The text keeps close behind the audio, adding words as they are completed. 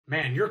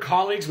Man, your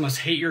colleagues must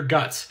hate your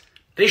guts.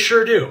 They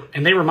sure do,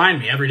 and they remind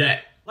me every day.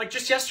 Like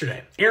just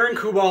yesterday, Aaron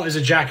Kubal is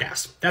a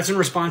jackass. That's in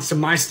response to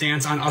my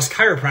stance on us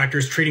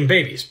chiropractors treating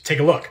babies. Take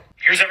a look.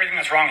 Here's everything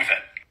that's wrong with it.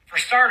 For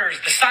starters,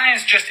 the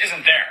science just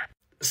isn't there.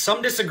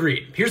 Some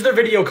disagreed. Here's their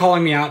video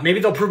calling me out. Maybe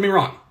they'll prove me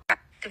wrong.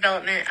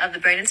 Development of the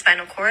brain and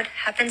spinal cord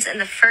happens in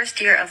the first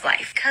year of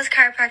life. Because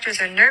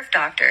chiropractors are nerve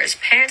doctors,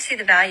 parents see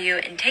the value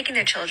in taking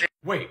their children.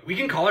 Wait, we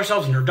can call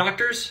ourselves nerve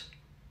doctors?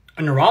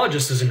 A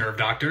neurologist is a nerve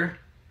doctor.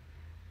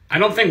 I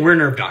don't think we're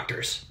nerve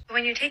doctors.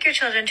 When you take your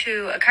children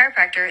to a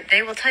chiropractor,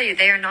 they will tell you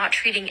they are not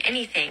treating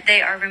anything.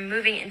 They are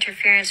removing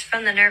interference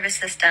from the nervous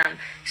system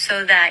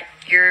so that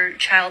your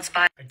child's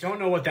body... I don't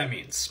know what that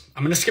means.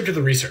 I'm going to skip to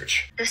the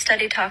research. This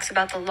study talks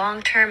about the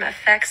long-term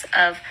effects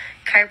of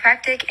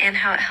chiropractic and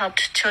how it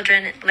helped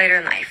children later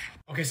in life.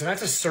 Okay, so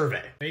that's a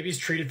survey. Babies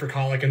treated for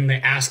colic, and they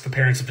ask the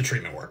parents if the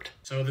treatment worked.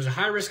 So there's a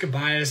high risk of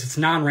bias, it's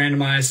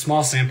non-randomized,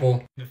 small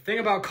sample. The thing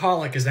about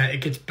colic is that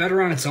it gets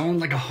better on its own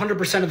like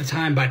 100% of the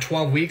time by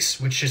 12 weeks,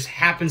 which just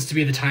happens to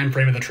be the time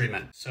frame of the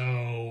treatment.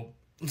 So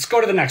let's go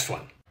to the next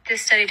one.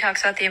 This study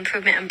talks about the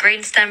improvement in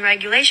brainstem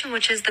regulation,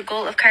 which is the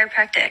goal of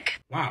chiropractic.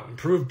 Wow,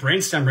 improved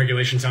brainstem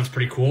regulation sounds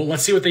pretty cool.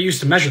 Let's see what they used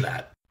to measure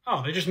that.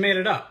 Oh, they just made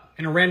it up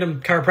in a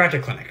random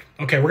chiropractic clinic.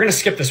 Okay, we're gonna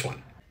skip this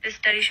one. This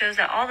study shows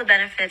that all the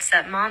benefits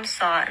that moms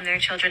saw in their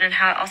children and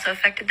how it also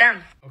affected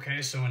them.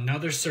 Okay, so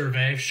another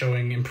survey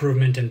showing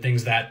improvement in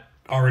things that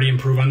already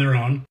improve on their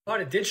own.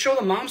 But it did show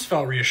the moms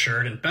felt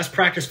reassured, and best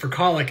practice for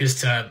colic is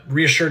to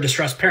reassure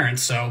distressed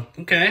parents, so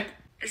okay.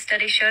 This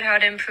study showed how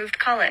it improved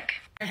colic.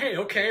 Hey,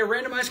 okay, a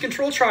randomized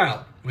control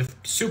trial with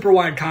super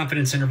wide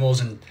confidence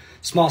intervals and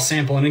small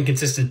sample and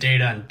inconsistent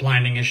data and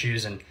blinding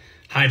issues and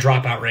high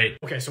dropout rate.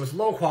 Okay, so it's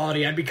low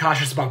quality. I'd be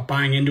cautious about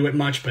buying into it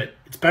much, but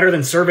it's better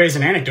than surveys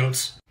and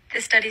anecdotes.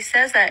 This study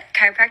says that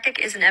chiropractic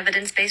is an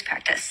evidence-based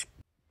practice.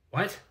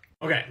 What?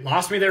 Okay,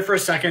 lost me there for a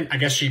second. I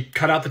guess she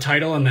cut out the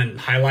title and then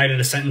highlighted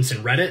a sentence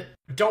and read it.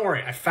 But don't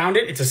worry, I found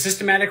it. It's a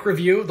systematic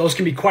review. Those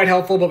can be quite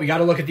helpful, but we got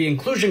to look at the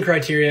inclusion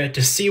criteria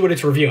to see what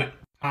it's reviewing.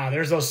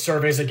 There's those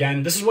surveys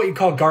again. This is what you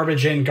call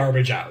garbage in,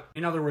 garbage out.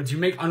 In other words, you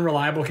make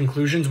unreliable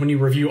conclusions when you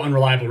review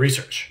unreliable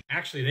research.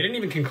 Actually, they didn't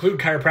even conclude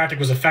chiropractic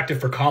was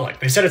effective for colic.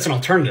 They said it's an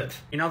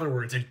alternative. In other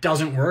words, it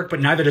doesn't work, but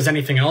neither does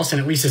anything else,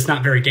 and at least it's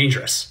not very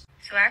dangerous.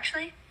 So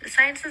actually, the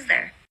science is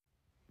there.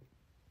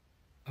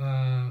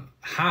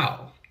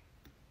 How?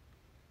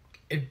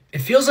 It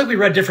feels like we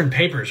read different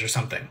papers or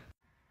something.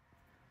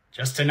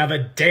 Just another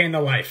day in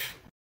the life.